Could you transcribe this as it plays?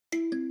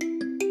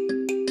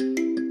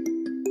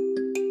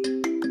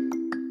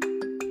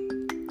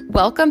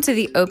Welcome to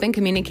the Open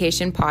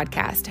Communication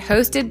Podcast,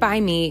 hosted by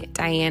me,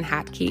 Diane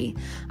Hatke.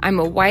 I'm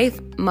a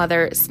wife,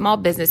 mother, small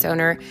business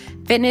owner,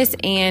 fitness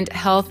and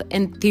health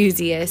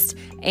enthusiast,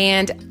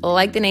 and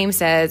like the name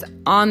says,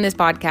 on this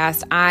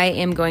podcast, I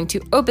am going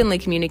to openly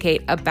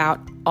communicate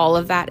about all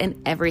of that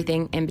and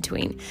everything in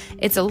between.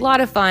 It's a lot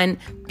of fun.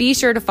 Be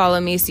sure to follow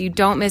me so you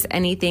don't miss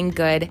anything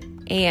good,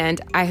 and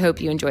I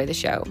hope you enjoy the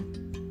show.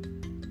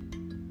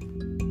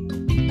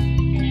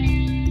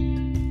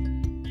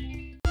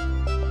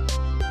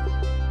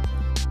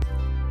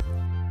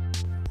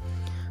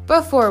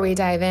 Before we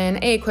dive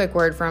in, a quick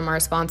word from our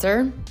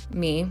sponsor,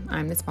 me.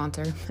 I'm the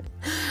sponsor.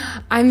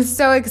 I'm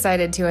so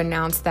excited to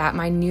announce that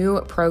my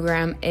new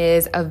program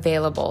is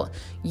available.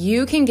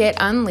 You can get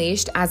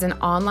Unleashed as an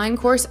online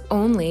course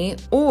only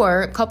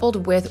or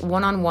coupled with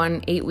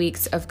one-on-one 8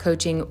 weeks of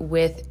coaching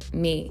with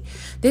me.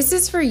 This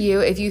is for you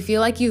if you feel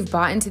like you've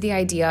bought into the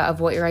idea of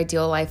what your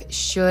ideal life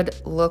should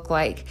look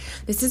like.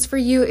 This is for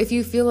you if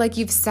you feel like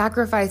you've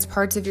sacrificed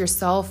parts of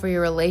yourself for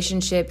your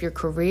relationship, your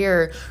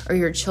career, or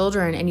your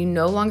children, and you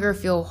no longer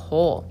feel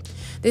whole.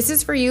 This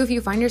is for you if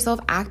you find yourself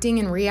acting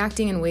and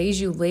reacting in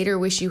ways you later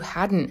wish you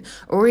hadn't,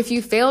 or if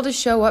you fail to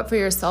show up for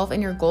yourself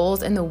and your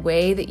goals in the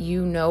way that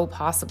you know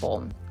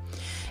possible.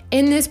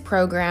 In this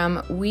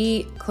program,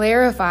 we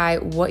clarify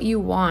what you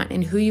want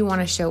and who you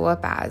want to show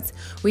up as.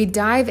 We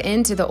dive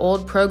into the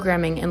old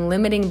programming and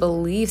limiting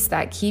beliefs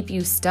that keep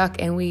you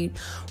stuck, and we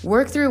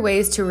work through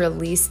ways to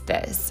release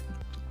this.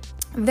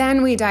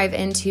 Then we dive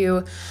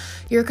into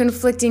your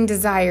conflicting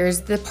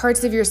desires, the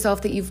parts of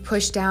yourself that you've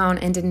pushed down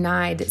and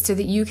denied, so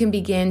that you can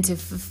begin to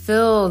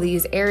fulfill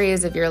these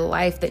areas of your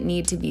life that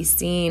need to be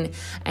seen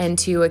and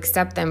to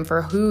accept them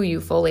for who you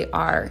fully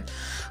are.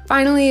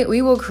 Finally,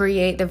 we will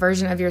create the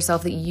version of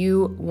yourself that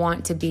you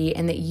want to be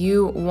and that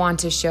you want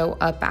to show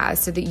up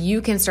as, so that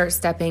you can start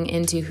stepping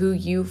into who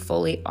you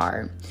fully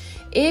are.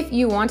 If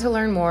you want to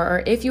learn more,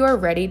 or if you are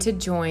ready to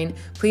join,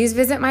 please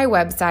visit my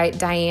website,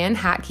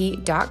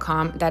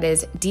 dianehatke.com. That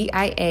is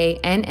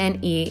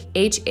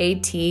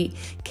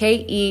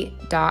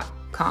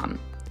DianeHatke.com.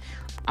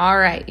 All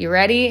right, you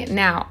ready?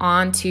 Now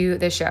on to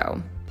the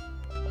show.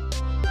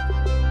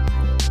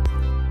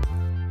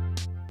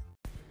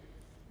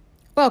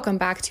 Welcome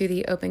back to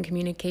the Open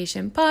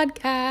Communication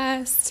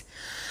Podcast.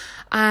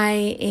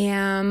 I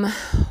am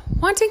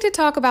wanting to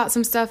talk about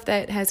some stuff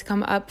that has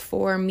come up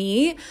for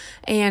me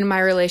and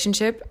my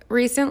relationship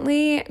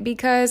recently,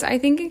 because I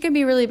think it can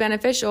be really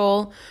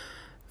beneficial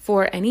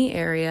for any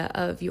area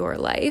of your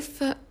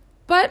life,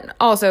 but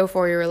also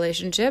for your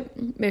relationship.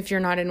 If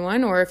you're not in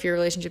one, or if your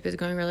relationship is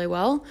going really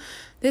well,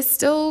 this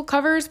still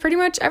covers pretty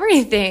much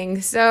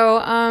everything. So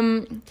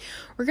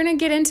we're going to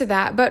get into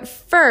that. But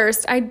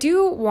first, I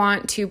do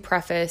want to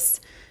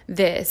preface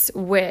this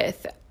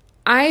with,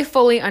 I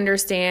fully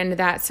understand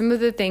that some of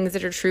the things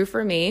that are true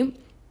for me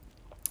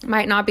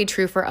might not be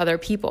true for other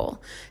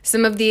people.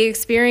 Some of the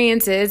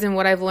experiences and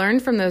what I've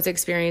learned from those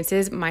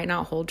experiences might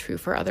not hold true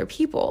for other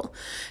people.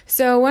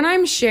 So when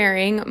I'm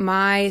sharing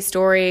my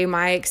story,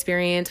 my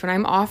experience, when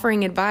I'm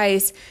offering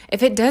advice,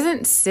 if it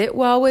doesn't sit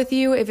well with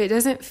you, if it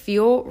doesn't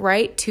feel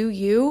right to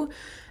you,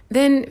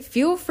 then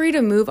feel free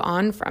to move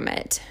on from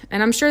it.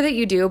 And I'm sure that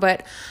you do,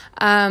 but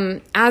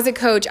as a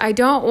coach, I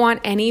don't want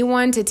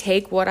anyone to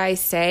take what I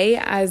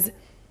say as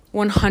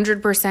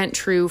 100%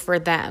 true for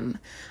them.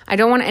 I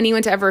don't want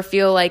anyone to ever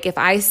feel like if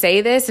I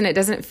say this and it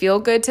doesn't feel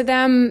good to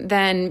them,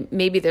 then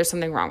maybe there's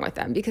something wrong with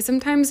them, because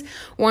sometimes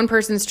one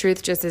person's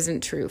truth just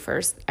isn't true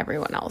for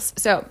everyone else.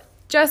 So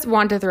just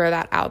want to throw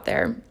that out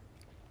there.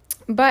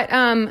 But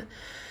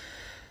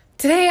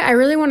today I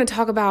really want to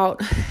talk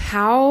about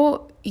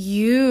how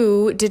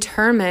you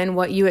determine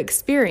what you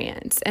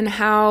experience, and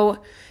how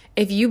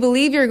if you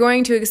believe you're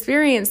going to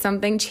experience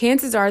something,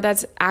 chances are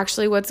that's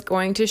actually what's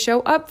going to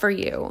show up for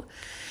you.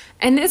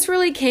 And this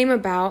really came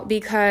about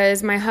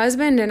because my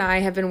husband and I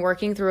have been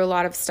working through a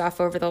lot of stuff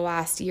over the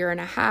last year and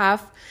a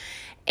half.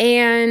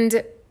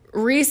 And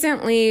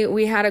recently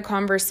we had a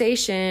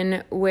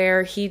conversation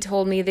where he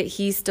told me that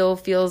he still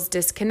feels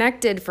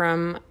disconnected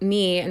from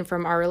me and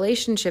from our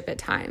relationship at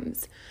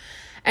times.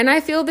 And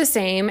I feel the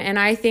same, and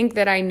I think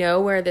that I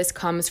know where this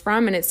comes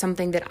from, and it's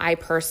something that I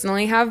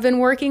personally have been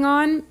working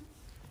on.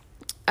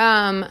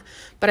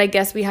 But I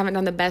guess we haven't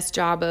done the best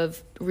job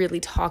of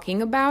really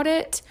talking about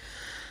it.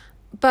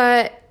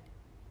 But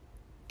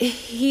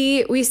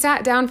we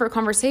sat down for a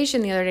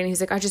conversation the other day, and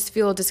he's like, I just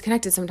feel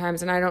disconnected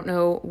sometimes, and I don't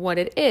know what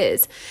it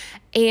is.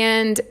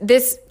 And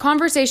this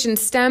conversation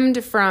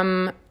stemmed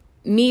from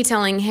me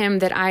telling him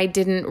that I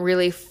didn't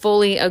really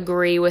fully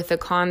agree with the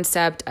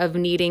concept of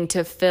needing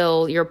to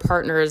fill your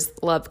partner's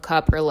love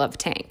cup or love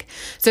tank.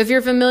 So if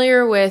you're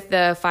familiar with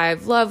the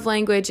 5 love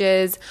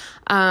languages,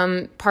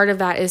 part of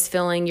that is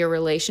filling your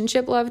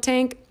relationship love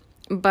tank.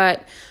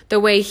 But the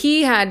way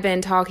he had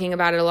been talking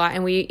about it a lot,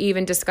 and we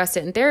even discussed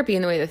it in therapy,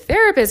 and the way the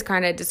therapist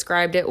kind of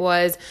described it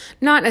was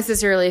not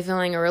necessarily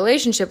filling a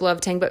relationship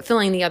love tank, but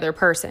filling the other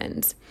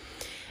person's.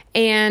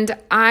 And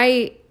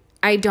I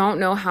I don't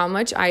know how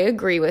much I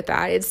agree with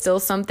that. It's still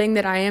something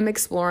that I am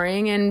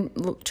exploring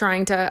and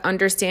trying to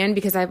understand,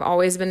 because I've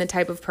always been the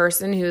type of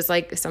person who's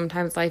like,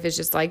 sometimes life is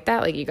just like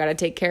that. Like, you got to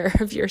take care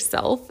of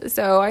yourself.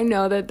 So I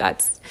know that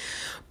that's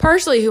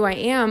partially who I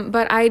am,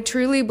 but I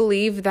truly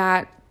believe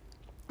that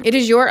it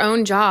is your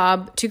own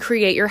job to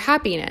create your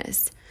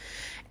happiness.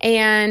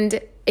 And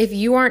if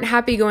you aren't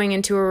happy going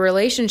into a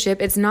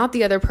relationship, it's not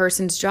the other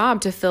person's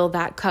job to fill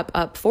that cup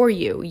up for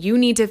you. You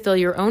need to fill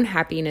your own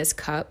happiness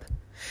cup.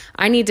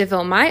 I need to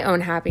fill my own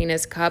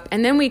happiness cup,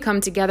 and then we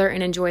come together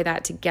and enjoy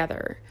that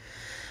together.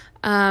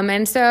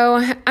 And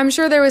so I'm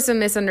sure there was some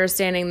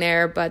misunderstanding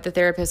there, but the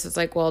therapist was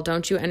like, well,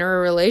 don't you enter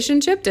a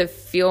relationship to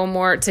feel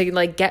more, to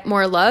like get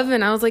more love?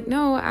 And I was like,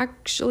 no,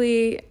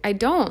 actually I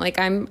don't. Like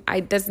I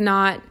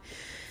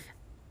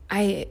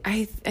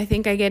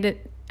think I get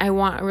it. I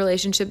want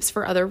relationships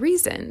for other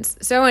reasons.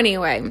 So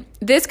anyway,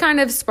 this kind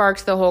of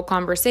sparked the whole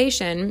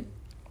conversation.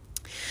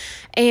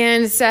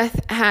 And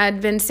Seth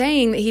had been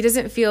saying that he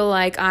doesn't feel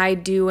like I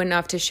do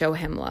enough to show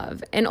him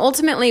love. And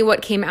ultimately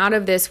what came out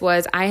of this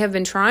was, I have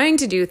been trying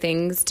to do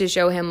things to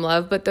show him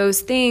love, but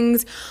those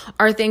things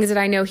are things that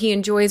I know he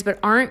enjoys but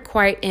aren't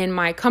quite in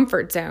my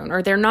comfort zone,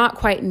 or they're not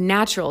quite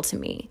natural to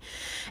me.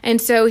 And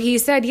so he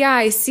said, yeah,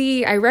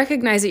 I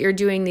recognize that you're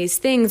doing these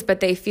things, but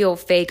they feel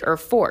fake or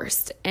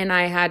forced. And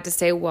I had to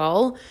say,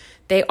 well,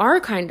 they are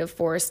kind of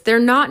forced. They're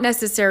not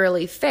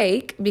necessarily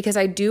fake, because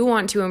I do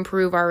want to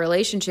improve our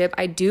relationship.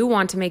 I do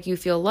want to make you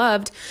feel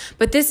loved,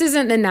 but this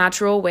isn't the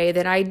natural way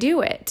that I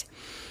do it.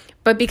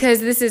 But because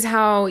this is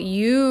how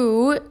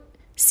you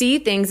see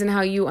things and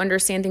how you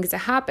understand things to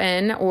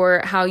happen,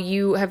 or how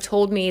you have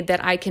told me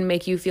that I can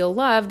make you feel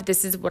loved,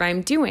 this is what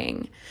I'm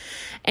doing.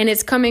 And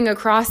it's coming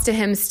across to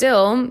him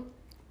still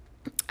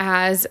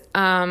as,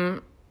 what's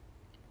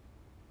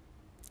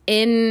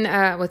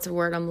the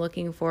word I'm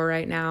looking for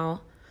right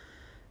now?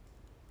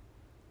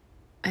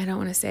 I don't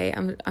want to say,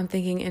 I'm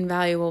thinking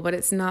invaluable, but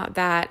it's not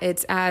that.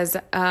 It's as,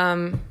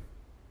 oh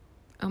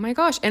my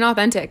gosh,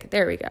 inauthentic.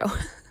 There we go.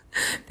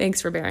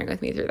 Thanks for bearing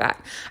with me through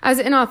that. As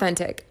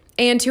inauthentic.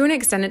 And to an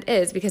extent it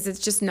is, because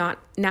it's just not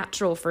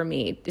natural for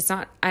me. It's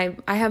not,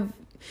 I'm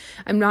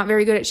not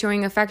very good at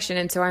showing affection.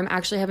 And so I'm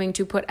actually having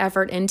to put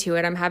effort into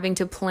it. I'm having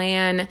to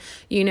plan,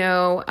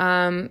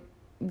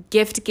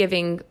 gift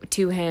giving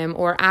to him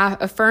or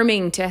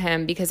affirming to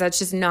him, because that's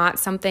just not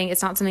something,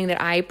 it's not something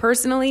that I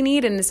personally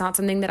need, and it's not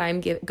something that I'm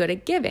good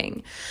at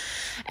giving.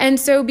 And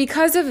so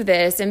because of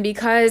this, and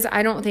because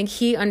I don't think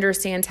he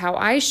understands how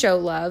I show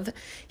love,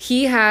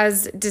 he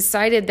has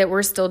decided that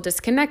we're still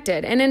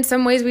disconnected. And in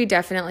some ways we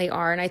definitely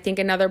are. And I think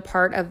another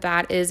part of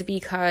that is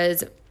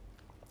because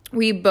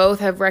we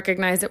both have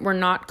recognized that we're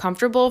not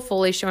comfortable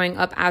fully showing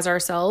up as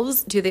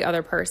ourselves to the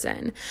other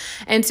person.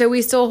 And so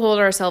we still hold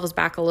ourselves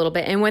back a little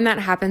bit. And when that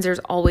happens, there's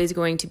always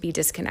going to be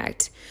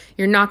disconnect.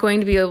 You're not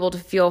going to be able to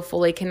feel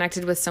fully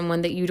connected with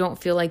someone that you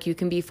don't feel like you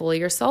can be fully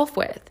yourself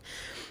with.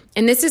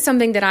 And this is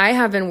something that I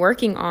have been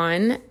working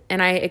on.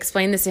 And I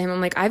explained this to him.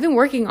 I'm like, I've been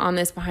working on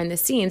this behind the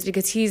scenes,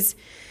 because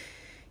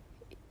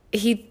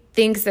he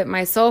thinks that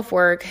my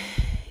self-work,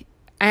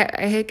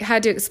 I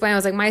had to explain, I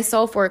was like, my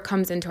self-work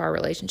comes into our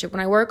relationship. When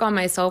I work on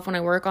myself, when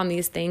I work on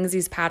these things,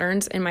 these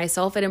patterns in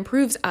myself, it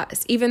improves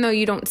us, even though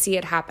you don't see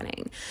it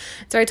happening.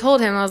 So I told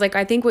him, I was like,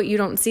 I think what you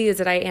don't see is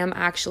that I am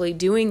actually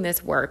doing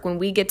this work. When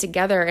we get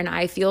together and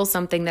I feel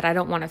something that I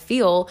don't want to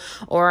feel,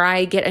 or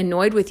I get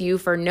annoyed with you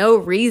for no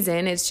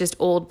reason, it's just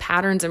old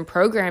patterns and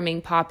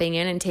programming popping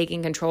in and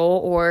taking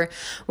control. Or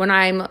when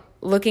I'm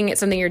looking at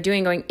something you're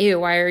doing going, ew,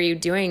 why are you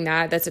doing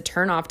that? That's a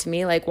turnoff to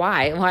me. Like,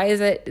 why? Why is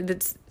it?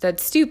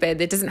 That's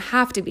stupid. It doesn't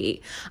have to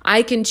be.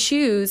 I can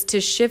choose to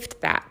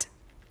shift that.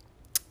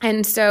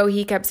 And so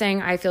he kept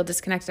saying, I feel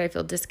disconnected. I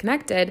feel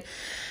disconnected.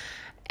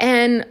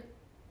 And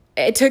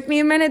it took me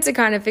a minute to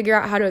kind of figure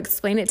out how to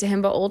explain it to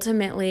him. But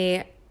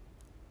ultimately,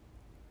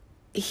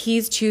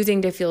 he's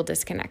choosing to feel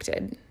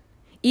disconnected.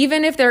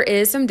 Even if there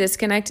is some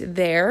disconnect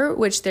there,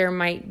 which there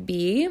might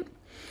be,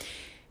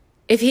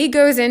 if he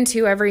goes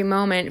into every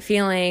moment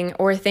feeling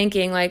or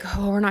thinking like,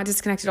 oh, we're not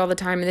disconnected all the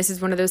time, and this is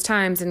one of those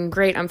times, and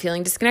great, I'm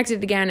feeling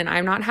disconnected again, and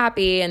I'm not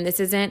happy, and this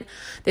isn't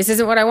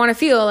what I want to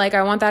feel like.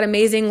 I want that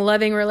amazing,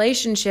 loving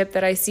relationship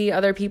that I see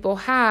other people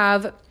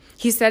have.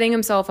 He's setting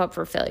himself up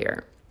for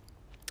failure,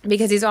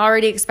 because he's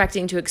already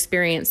expecting to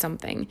experience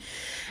something.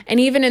 And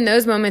even in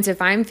those moments,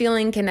 if I'm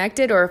feeling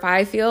connected, or if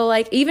I feel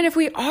like, even if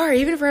we're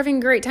having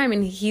a great time,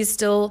 and he's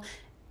still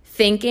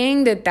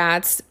thinking that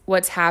that's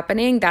what's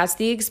happening, that's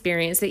the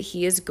experience that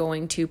he is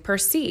going to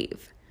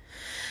perceive.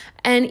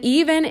 And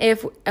even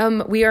if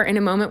we are in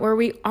a moment where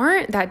we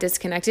aren't that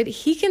disconnected,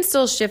 he can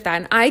still shift that,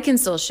 and I can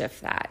still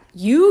shift that.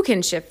 You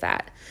can shift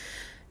that.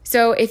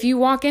 So if you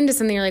walk into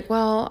something, you're like,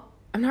 well,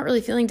 I'm not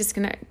really feeling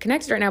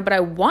connected right now, but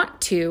I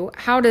want to.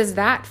 How does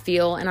that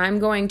feel? And I'm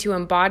going to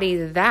embody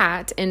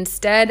that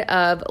instead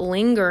of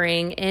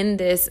lingering in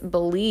this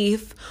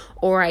belief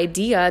or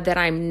idea that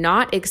I'm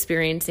not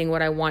experiencing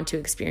what I want to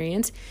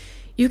experience.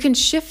 You can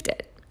shift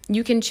it.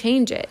 You can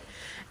change it.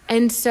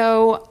 And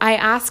so I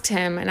asked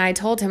him, and I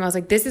told him, I was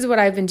like, this is what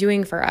I've been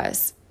doing for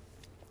us.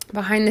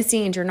 behind the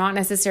scenes. You're not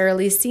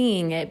necessarily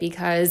seeing it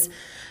because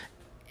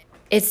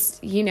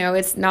it's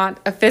not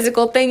a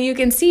physical thing you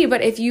can see.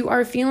 But if you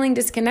are feeling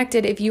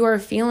disconnected, if you are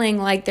feeling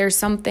like there's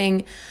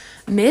something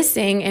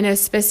missing in a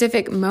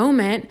specific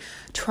moment,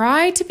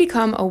 try to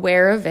become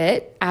aware of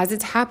it as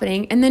it's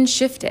happening and then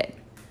shift it.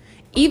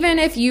 Even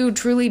if you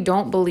truly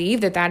don't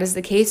believe that that is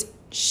the case,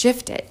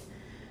 shift it.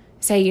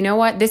 Say, you know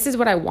what? This is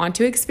what I want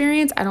to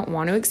experience. I don't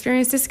want to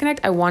experience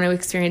disconnect. I want to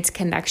experience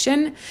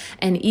connection.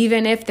 And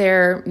even if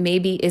there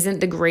maybe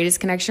isn't the greatest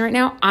connection right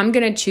now, I'm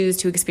going to choose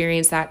to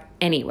experience that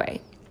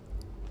anyway.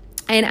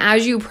 And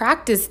as you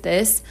practice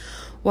this,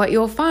 what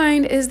you'll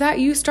find is that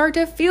you start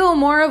to feel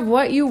more of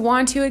what you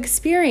want to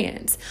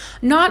experience.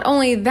 Not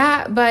only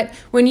that, but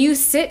when you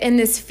sit in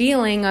this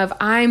feeling of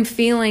I'm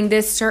feeling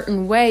this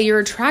certain way, you're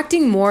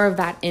attracting more of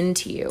that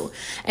into you.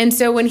 And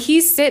so when he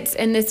sits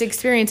in this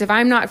experience of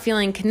I'm not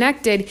feeling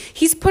connected,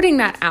 he's putting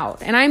that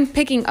out. And I'm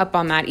picking up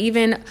on that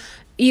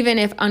even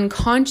if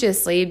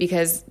unconsciously,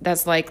 because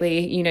that's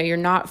likely, you're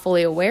not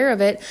fully aware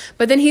of it,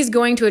 but then he's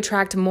going to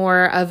attract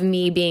more of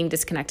me being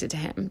disconnected to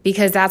him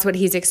because that's what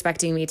he's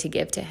expecting me to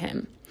give to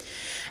him.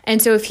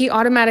 And so if he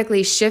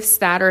automatically shifts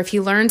that, or if he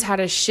learns how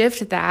to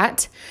shift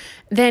that,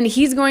 then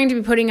he's going to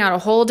be putting out a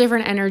whole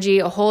different energy,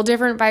 a whole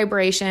different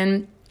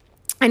vibration.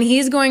 And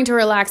he's going to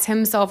relax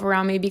himself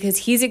around me because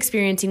he's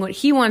experiencing what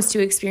he wants to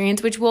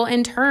experience, which will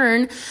in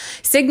turn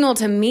signal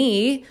to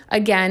me,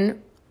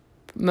 again,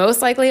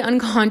 most likely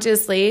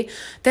unconsciously,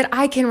 that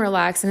I can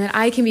relax and that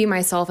I can be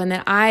myself and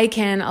that I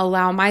can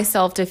allow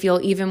myself to feel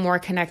even more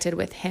connected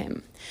with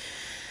him.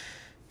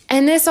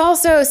 And this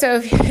also,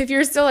 so if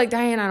you're still like,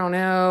 Diane, I don't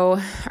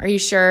know, are you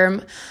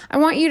sure? I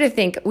want you to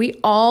think, we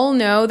all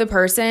know the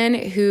person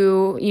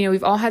who,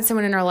 we've all had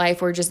someone in our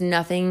life where just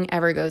nothing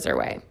ever goes their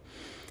way.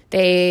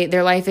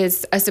 Their life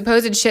is a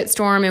supposed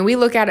shitstorm, and we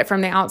look at it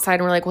from the outside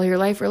and we're like, well, your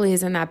life really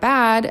isn't that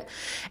bad.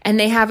 And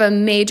they have a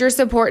major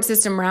support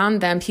system around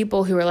them,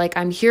 people who are like,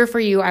 I'm here for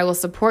you, I will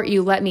support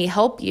you, let me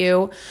help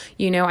you,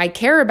 I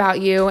care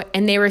about you,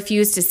 and they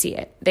refuse to see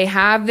it. They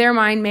have their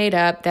mind made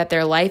up that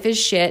their life is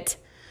shit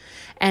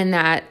and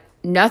that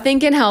nothing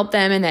can help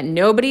them and that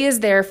nobody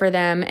is there for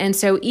them. And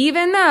so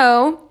even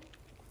though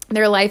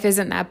their life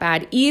isn't that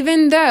bad,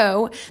 even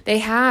though they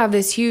have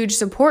this huge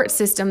support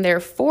system there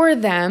for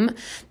them,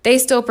 they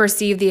still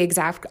perceive the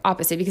exact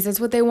opposite because that's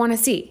what they want to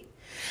see.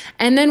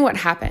 And then what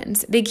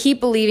happens? They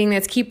keep believing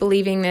this,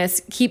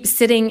 keep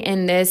sitting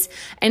in this,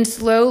 and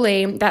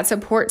slowly that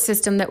support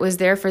system that was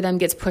there for them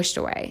gets pushed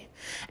away.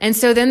 And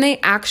so then they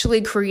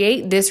actually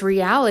create this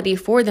reality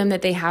for them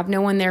that they have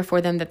no one there for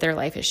them, that their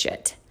life is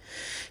shit.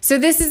 So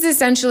this is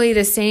essentially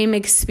the same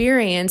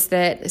experience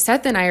that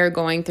Seth and I are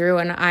going through,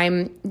 and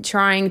I'm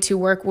trying to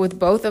work with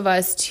both of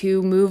us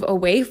to move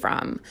away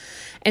from.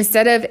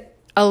 Instead of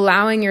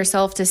allowing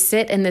yourself to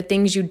sit in the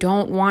things you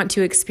don't want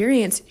to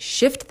experience,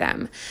 shift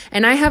them.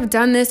 And I have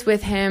done this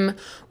with him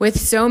with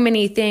so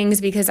many things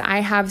because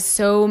I have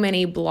so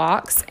many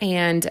blocks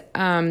and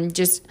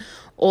just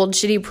old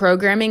shitty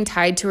programming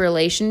tied to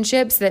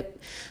relationships that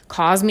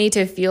cause me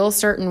to feel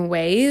certain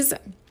ways,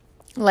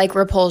 like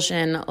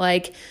repulsion,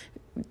 like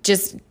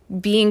just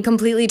being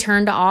completely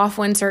turned off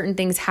when certain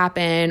things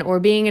happen, or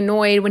being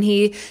annoyed when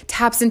he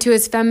taps into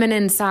his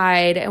feminine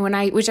side and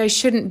which I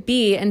shouldn't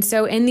be. And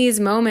so in these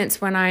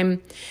moments when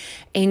I'm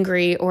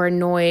angry or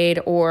annoyed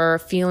or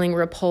feeling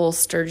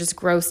repulsed or just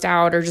grossed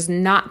out or just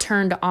not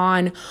turned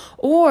on,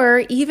 or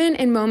even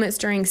in moments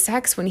during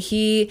sex when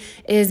he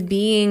is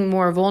being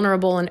more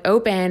vulnerable and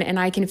open and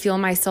I can feel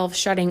myself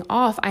shutting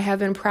off, I have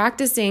been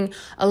practicing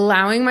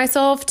allowing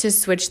myself to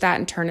switch that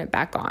and turn it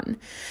back on.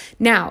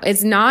 Now,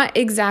 it's not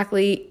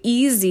exactly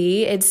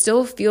easy. It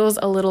still feels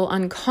a little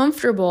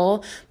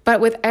uncomfortable, but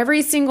with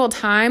every single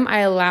time I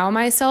allow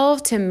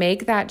myself to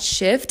make that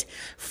shift,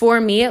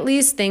 for me at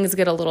least, things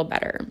get a little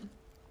better.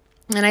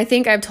 And I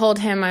think I've told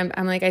him,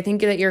 I'm like, I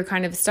think that you're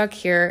kind of stuck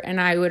here and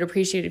I would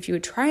appreciate if you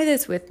would try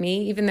this with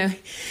me, even though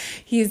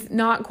he's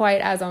not quite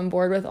as on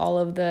board with all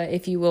of the,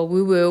 if you will,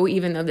 woo-woo,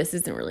 even though this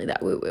isn't really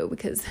that woo-woo,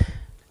 because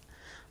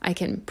I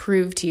can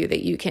prove to you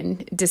that you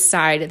can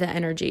decide the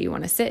energy you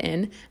want to sit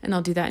in, and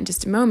I'll do that in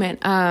just a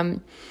moment.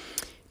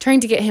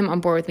 Trying to get him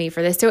on board with me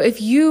for this. So if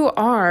you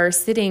are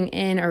sitting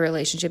in a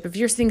relationship, if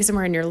you're sitting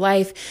somewhere in your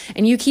life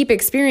and you keep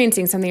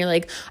experiencing something, you're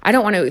like, I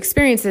don't want to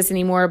experience this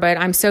anymore, but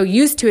I'm so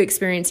used to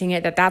experiencing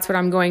it that that's what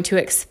I'm going to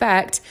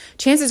expect,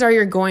 chances are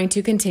you're going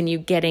to continue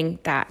getting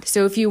that.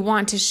 So if you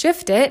want to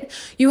shift it,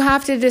 you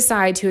have to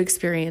decide to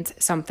experience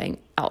something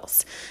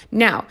else.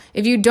 Now,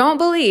 if you don't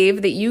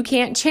believe that you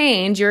can't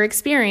change your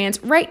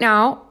experience right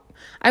now,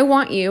 I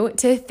want you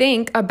to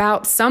think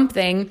about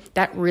something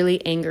that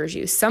really angers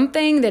you,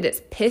 something that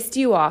has pissed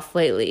you off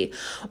lately,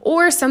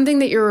 or something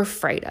that you're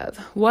afraid of.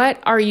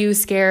 What are you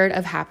scared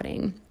of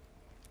happening?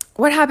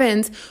 What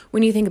happens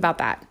when you think about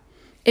that?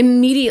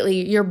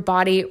 Immediately, your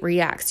body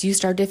reacts. You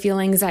start to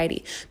feel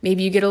anxiety.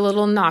 Maybe you get a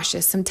little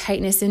nauseous, some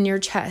tightness in your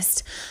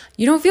chest.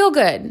 You don't feel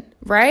good,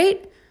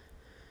 right?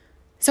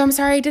 So I'm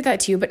sorry I did that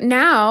to you, but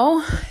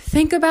now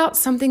think about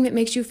something that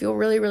makes you feel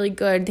really, really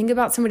good. Think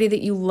about somebody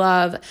that you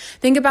love.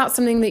 Think about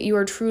something that you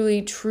are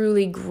truly,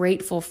 truly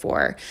grateful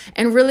for,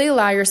 and really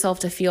allow yourself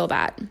to feel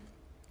that.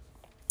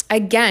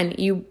 Again,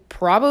 you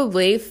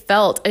probably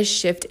felt a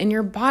shift in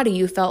your body.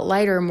 You felt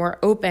lighter, more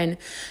open.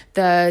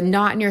 The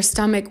knot in your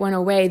stomach went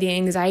away. The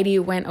anxiety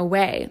went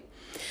away.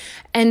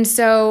 And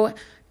so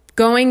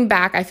going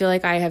back, I feel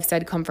like I have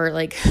said comfort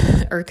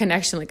or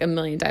connection like a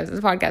million times in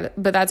this podcast,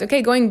 but that's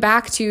okay. Going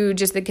back to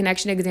just the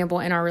connection example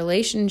in our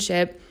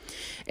relationship,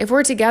 if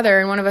we're together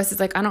and one of us is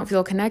like, I don't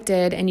feel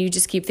connected, and you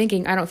just keep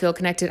thinking, I don't feel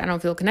connected,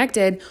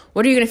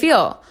 what are you going to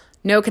feel?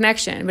 No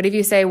connection. But if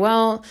you say,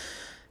 well,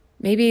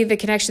 maybe the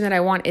connection that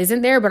I want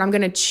isn't there, but I'm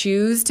going to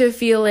choose to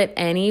feel it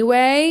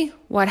anyway,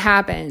 what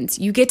happens?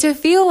 You get to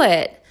feel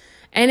it.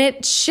 And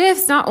it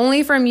shifts not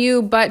only from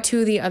you, but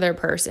to the other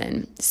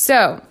person.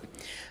 So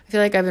I feel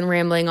like I've been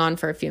rambling on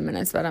for a few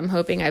minutes, but I'm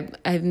hoping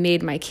I've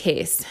made my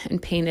case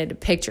and painted a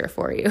picture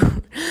for you.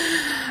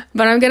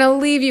 But I'm going to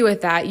leave you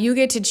with that. You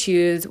get to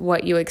choose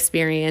what you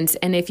experience.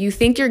 And if you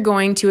think you're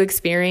going to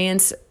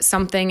experience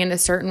something in a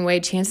certain way,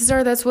 chances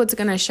are that's what's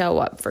going to show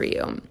up for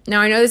you. Now,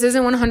 I know this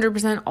isn't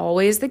 100%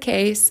 always the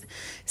case.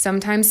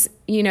 Sometimes,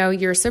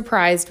 you're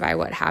surprised by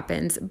what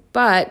happens.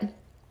 But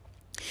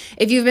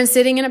if you've been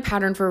sitting in a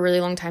pattern for a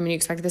really long time and you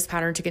expect this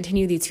pattern to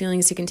continue, these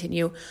feelings to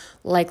continue,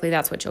 likely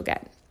that's what you'll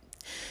get.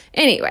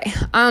 Anyway,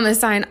 I'm going to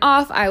sign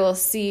off. I will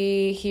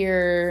see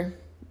here,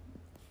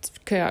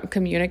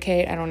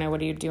 communicate. I don't know, what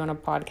do you do on a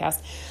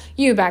podcast?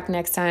 You back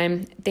next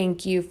time.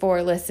 Thank you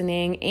for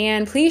listening.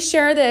 And please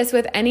share this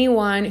with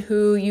anyone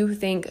who you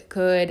think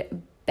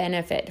could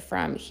benefit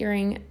from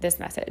hearing this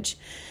message.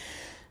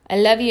 I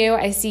love you.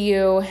 I see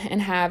you,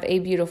 and have a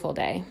beautiful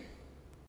day.